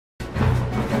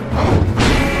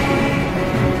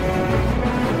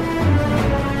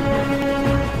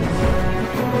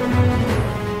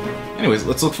anyways,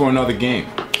 let's look for another game.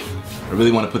 I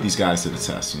really want to put these guys to the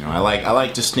test, you know. I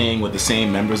like just staying with the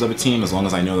same members of a team as long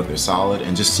as I know that they're solid,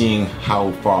 and just seeing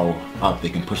how far up they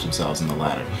can push themselves in the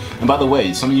ladder. And by the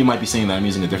way, some of you might be saying that I'm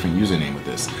using a different username with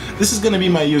this. This is going to be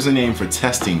my username for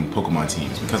testing Pokemon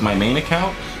teams, because my main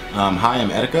account, hi, I'm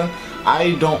Etika,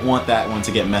 I don't want that one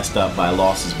to get messed up by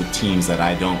losses with teams that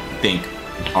I don't think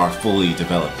are fully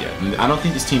developed yet. And I don't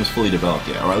think this team is fully developed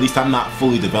yet, or at least I'm not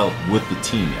fully developed with the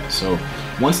team yet. So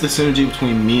once the synergy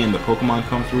between me and the Pokemon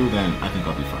come through, then I think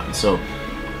I'll be fine. So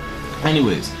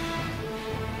anyways,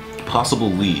 possible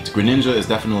leads. Greninja is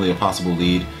definitely a possible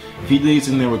lead. If he leads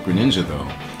in there with Greninja though,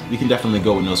 we can definitely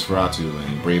go with Nosferatu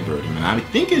and Brave Bird him, and I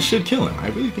think it should kill him. I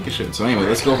really think it should. So anyway,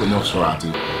 let's go with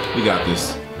Nosferatu. We got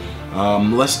this.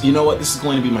 You know what? This is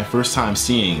going to be my first time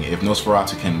seeing if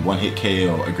Nosferatu can one-hit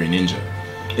KO a Greninja.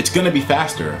 It's gonna be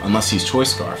faster unless he's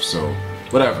Choice Scarf, so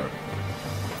whatever.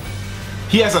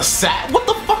 He has a sat. What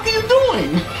the fuck are you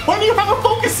doing? Why do you have a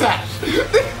Focus Sash?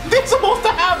 They're supposed to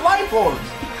have life orbs.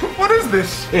 What is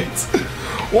this shit?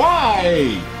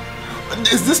 Why?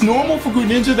 Is this normal for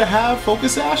Greninja to have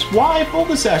Focus Sash? Why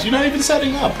Focus Sash? You're not even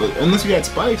setting up, unless you had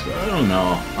spikes. But I don't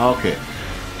know. Okay,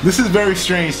 this is very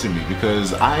strange to me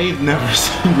because I've never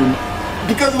seen Greninja.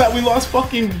 Because of that, we lost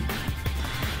fucking.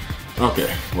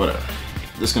 Okay, whatever.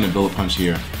 Just gonna Bullet Punch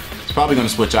here. It's probably gonna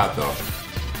switch out though.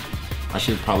 I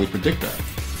should probably predict that.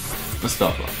 Let's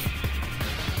stop up.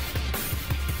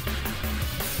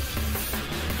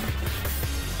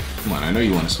 Come on, I know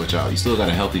you want to switch out. You still got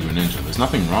a healthy Greninja. There's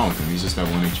nothing wrong with him. He's just got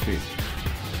 1 HP.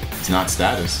 It's not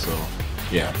status, so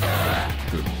yeah.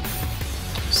 Good.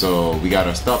 So we got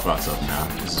our Stealth Rocks up now.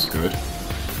 This is good.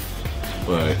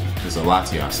 But there's a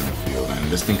Latias in the field,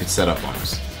 and this thing could set up on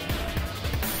us.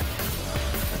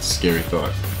 Scary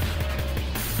thought.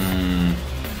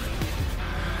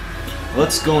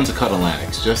 Let's go into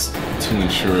Cuddlanix just to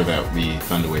ensure that we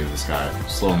Thunder Wave this guy,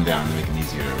 slow him down and make him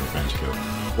easier to revenge kill.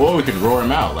 Or we could roar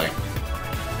him out, like.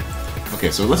 Okay,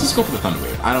 so let's just go for the Thunder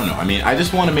Wave. I don't know. I mean, I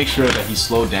just want to make sure that he's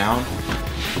slowed down,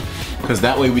 because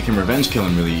that way we can revenge kill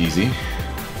him really easy.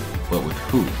 But with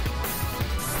who?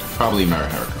 Probably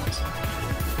Heracross.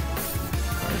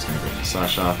 Alright, he's gonna go to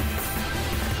Sasha.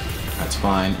 That's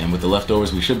fine, and with the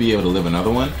leftovers we should be able to live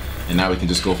another one, and now we can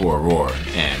just go for a roar,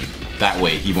 and that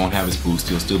way he won't have his boost,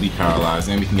 he'll still be paralyzed,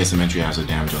 and we can get some entry hazard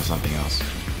damage on something else.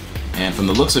 And from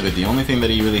the looks of it, the only thing that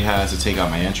he really has to take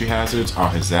out my entry hazards are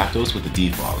his Zapdos with the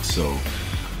defog, so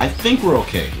I think we're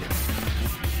okay here.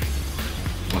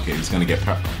 Okay, he's gonna get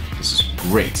this is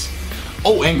great.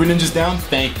 Oh, and Greninja's down?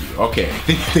 Thank you. Okay, I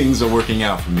think things are working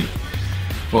out for me.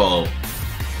 Well,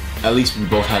 at least we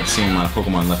both have the same amount of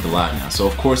Pokemon left alive now. So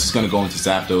of course it's going to go into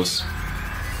Zapdos.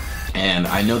 And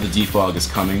I know the defog is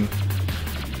coming.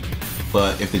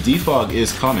 But if the defog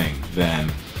is coming,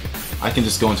 then I can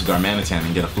just go into Darmanitan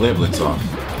and get a Flare Blitz off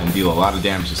and deal a lot of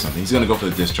damage to something. He's going to go for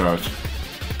the Discharge.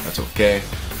 That's okay.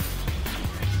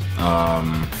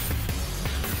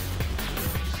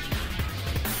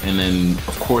 And then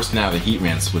of course now the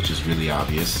Heatran switch is really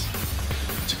obvious.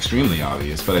 Extremely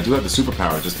obvious, but I do have the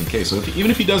superpower just in case. So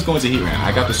even if he does go into Heatran,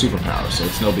 I got the superpower, so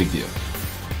it's no big deal.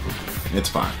 It's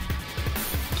fine.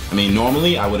 I mean,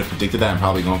 normally I would have predicted that and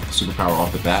probably gone for the superpower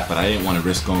off the bat, but I didn't want to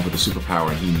risk going for the superpower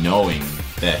and he knowing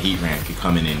that Heatran could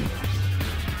come in and...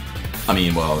 I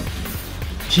mean, well,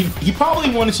 he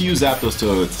probably wanted to use Zapdos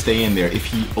to stay in there if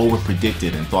he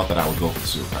over-predicted and thought that I would go for the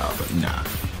superpower, but nah.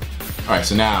 Alright,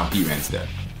 so now Heatran's dead.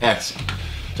 Excellent.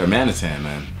 Darmanitan,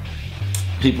 man.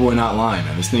 People were not lying,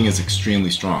 man. This thing is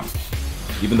extremely strong.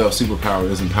 Even though superpower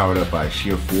isn't powered up by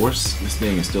sheer force, this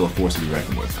thing is still a force to be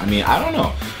reckoned with. I mean, I don't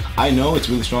know. I know it's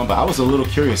really strong, but I was a little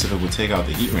curious if it would take out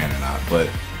the Heatran or not, but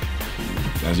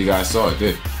as you guys saw, it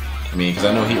did. I mean, because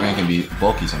I know Heatran can be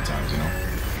bulky sometimes, you know?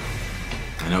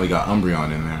 I know we got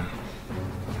Umbreon in there.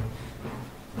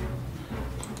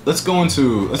 Let's go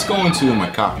into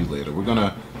my copulator. We're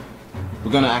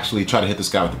gonna actually try to hit this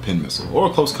guy with a pin missile or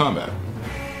a close combat.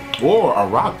 Or a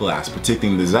Rock Blast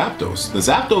protecting the Zapdos. The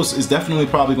Zapdos is definitely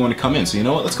probably going to come in. So you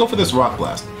know what? Let's go for this Rock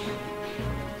Blast.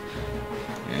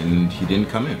 And he didn't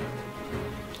come in.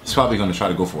 He's probably going to try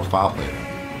to go for a Foul Play.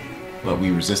 But we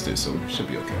resisted, so we should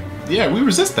be okay. Yeah, we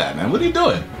resist that, man. What are you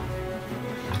doing?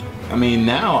 I mean,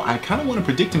 now I kind of want to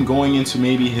predict him going into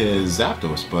maybe his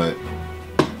Zapdos, but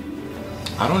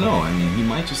I don't know. I mean, he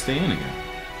might just stay in again.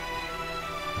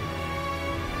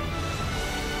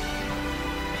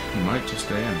 He might just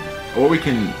stay in. Or we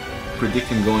can predict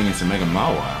him going into Mega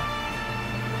Mawile.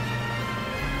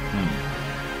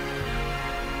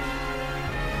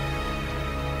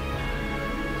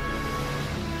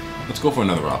 Let's go for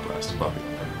another Rock Blast, puppy.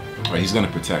 Alright, he's gonna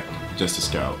protect just to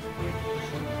scout.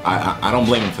 I don't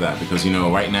blame him for that, because you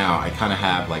know right now I kind of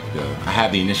have like I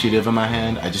have the initiative in my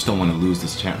hand. I just don't want to lose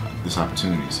this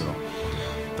opportunity. So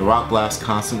the Rock Blast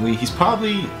constantly. He's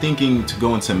probably thinking to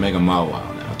go into Mega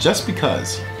Mawile now, just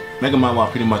because Mega Mawile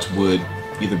pretty much would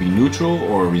either be neutral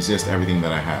or resist everything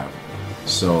that I have.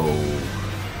 So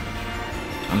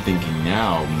I'm thinking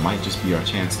now might just be our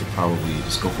chance to probably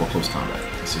just go for a close combat.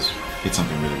 Let's just hit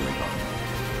something really big on him.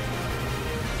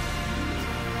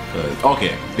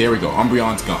 Okay, there we go.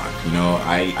 Umbreon's gone. You know,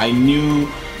 I knew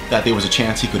that there was a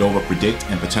chance he could over-predict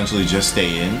and potentially just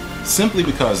stay in, simply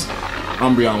because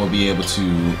Umbreon will be able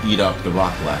to eat up the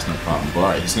Rock Blast, no problem. But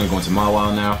alright, he's going to go into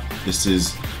Mawile now. This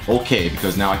is okay,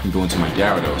 because now I can go into my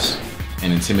Gyarados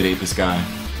and intimidate this guy.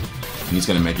 And he's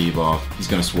going to Mega Evolve. He's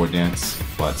going to Sword Dance,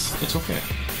 but it's okay.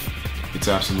 It's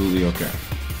absolutely okay.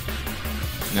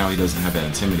 Now he doesn't have that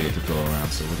Intimidate to throw around,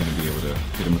 so we're going to be able to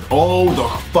hit him with... Oh, the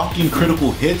fucking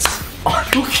critical hits? Are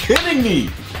you kidding me?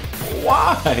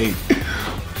 Why?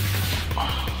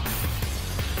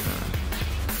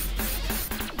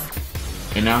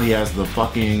 And now he has the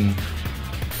fucking...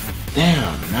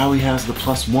 Damn, now he has the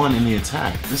 +1 in the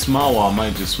attack. This Mawile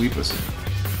might just sweep us in.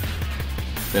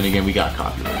 Then again, we got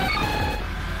copyright.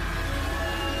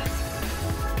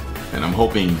 And I'm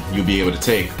hoping you'll be able to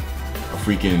take a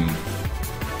freaking...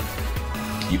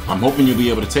 I'm hoping you'll be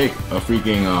able to take a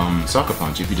freaking Sucker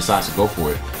Punch if he decides to go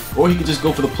for it. Or he could just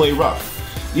go for the play rough.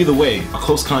 Either way, a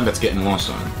close combat's getting launched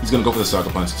on him. He's gonna go for the Sucker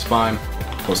Punch, it's fine.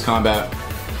 Close combat,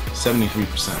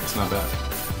 73%, it's not bad.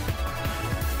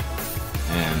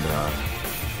 And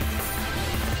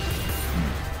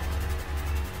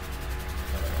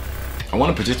I want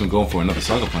to predict him going for another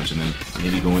Sucker Punch and then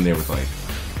maybe go in there with like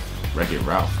Wreck-It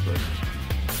Ralph, but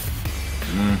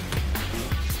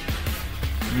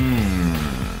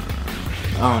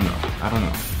I don't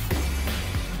know.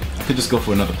 I could just go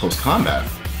for another close combat.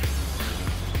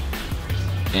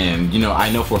 And, you know,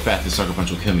 I know for a fact that Sucker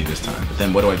Punch will kill me this time. But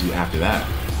then what do I do after that?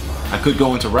 I could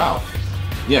go into Ralph.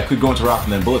 Yeah, I could go into Ralph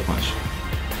and then Bullet Punch.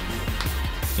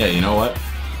 Yeah, you know what?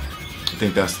 I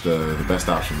think that's the best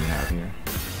option we have here.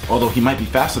 Although he might be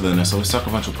faster than us, so his Sucker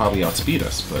Punch will probably outspeed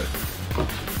us, but...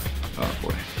 Oh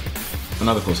boy.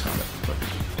 Another close combat.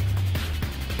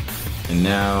 And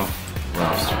now,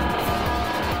 Ralph's turn.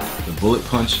 The Bullet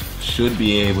Punch should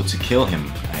be able to kill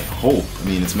him, I hope. I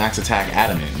mean, it's max attack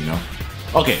adamant, you know?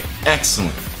 Okay,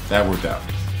 excellent. That worked out.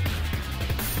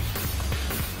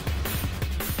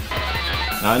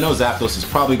 Now I know Zapdos is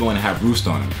probably going to have Roost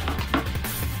on him.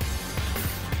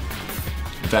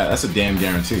 In fact, that's a damn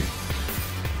guarantee.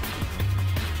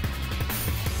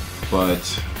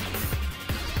 But...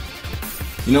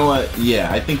 You know what?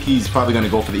 Yeah, I think he's probably going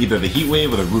to go for either the Heat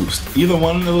Wave or the Roost. Either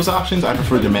one of those options, I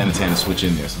prefer the Darmanitan to switch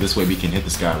in there. So this way we can hit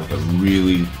this guy with a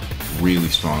really, really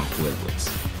strong Flare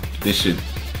Blitz. This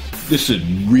should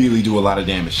really do a lot of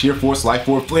damage. Sheer Force, Life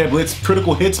Orb, Flare Blitz,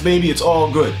 critical hits, baby, it's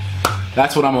all good.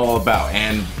 That's what I'm all about.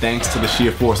 And thanks to the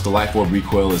Sheer Force, the Life Orb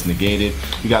recoil is negated.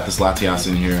 We got this Latias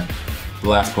in here, the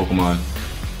last Pokemon.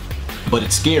 But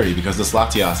it's scary because this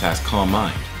Latias has Calm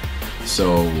Mind.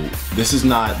 So this is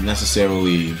not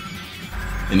necessarily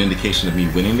an indication of me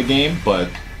winning the game, but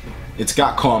it's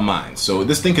got Calm Mind. So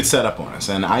this thing could set up on us,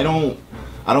 and I don't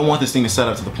want this thing to set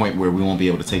up to the point where we won't be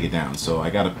able to take it down. So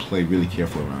I gotta play really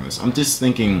careful around this. I'm just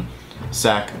thinking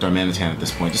sack Darmanitan at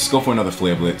this point. Just go for another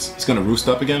Flare Blitz. It's gonna Roost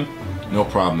up again, no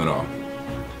problem at all.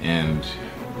 And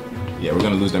yeah, we're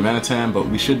gonna lose Darmanitan, but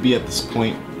we should be at this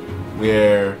point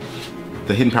where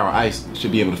the Hidden Power Ice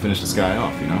should be able to finish this guy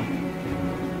off, you know?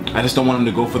 I just don't want him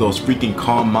to go for those freaking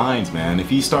Calm Minds, man. If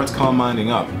he starts Calm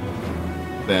Minding up,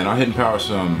 then our Hidden Powers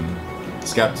from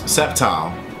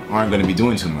Sceptile aren't going to be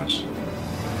doing too much.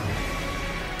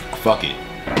 Fuck it.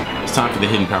 It's time for the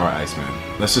Hidden Power Ice,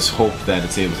 man. Let's just hope that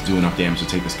it's able to do enough damage to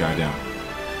take this guy down.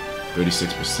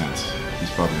 36%. He's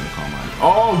probably going to Calm Mind.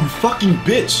 Oh, you fucking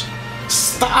bitch!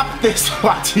 Stop this,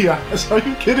 Latias! Are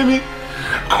you kidding me?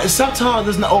 Sceptile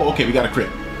does not... Oh, okay, we got a crit.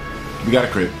 We got a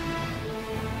crit.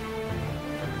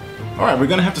 Alright, we're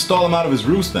gonna have to stall him out of his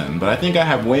Roost then, but I think I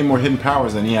have way more hidden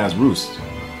powers than he has Roost.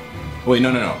 Wait,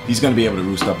 no. He's gonna be able to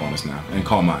Roost up on us now, and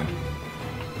Calm Mind.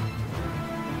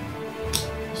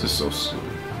 This is so stupid.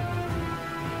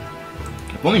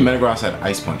 If only Metagross had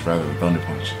Ice Punch rather than Thunder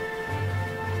Punch.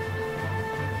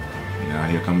 Now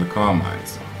here come the Calm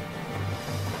Minds.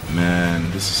 Man,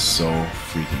 this is so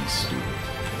freaking stupid.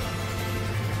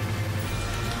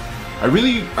 I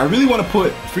really want to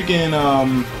put freaking,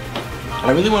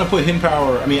 I really want to put Hidden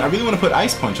Power, I really want to put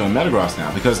Ice Punch on Metagross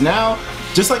now, because now,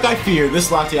 just like I feared,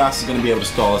 this Latias is going to be able to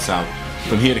stall us out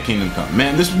from here to Kingdom Come.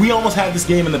 Man, we almost had this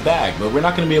game in the bag, but we're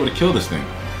not going to be able to kill this thing.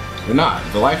 But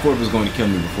not. The Life Orb was going to kill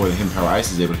me before the Hidden Power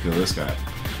Ice is able to kill this guy.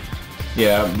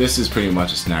 Yeah, this is pretty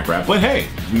much a snack wrap. But hey,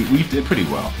 we did pretty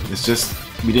well. It's just,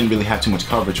 we didn't really have too much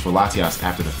coverage for Latias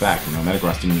after the fact. You know,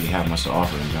 Metagross didn't really have much to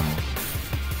offer in general.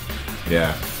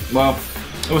 Yeah, well,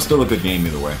 it was still a good game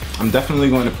either way. I'm definitely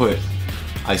going to put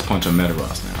Ice Punch on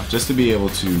Metagross now, just to be able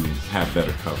to have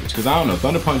better coverage. Because I don't know,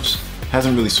 Thunder Punch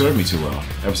hasn't really served me too well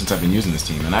ever since I've been using this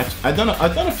team. And I've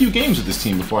done a few games with this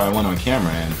team before I went on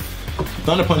camera, and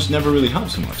Thunder Punch never really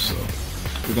helps too much. So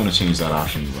we're going to change that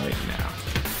option right now.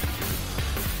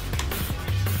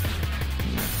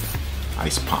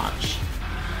 Ice Punch.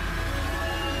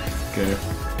 Okay.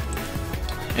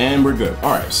 And we're good.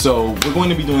 Alright, so we're going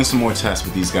to be doing some more tests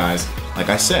with these guys. Like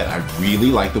I said, I really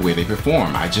like the way they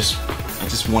perform. I just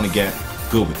want to get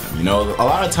good with them. You know, a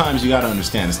lot of times you got to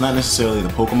understand, it's not necessarily the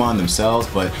Pokemon themselves,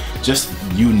 but just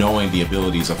you knowing the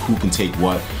abilities of who can take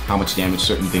what, how much damage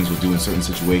certain things will do in certain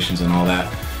situations and all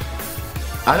that.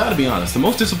 I gotta be honest, the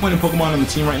most disappointing Pokemon on the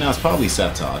team right now is probably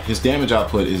Sceptile. His damage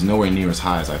output is nowhere near as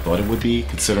high as I thought it would be,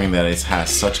 considering that it has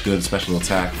such good special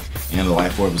attack and the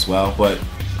Life Orb as well, but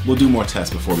we'll do more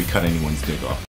tests before we cut anyone's dig off.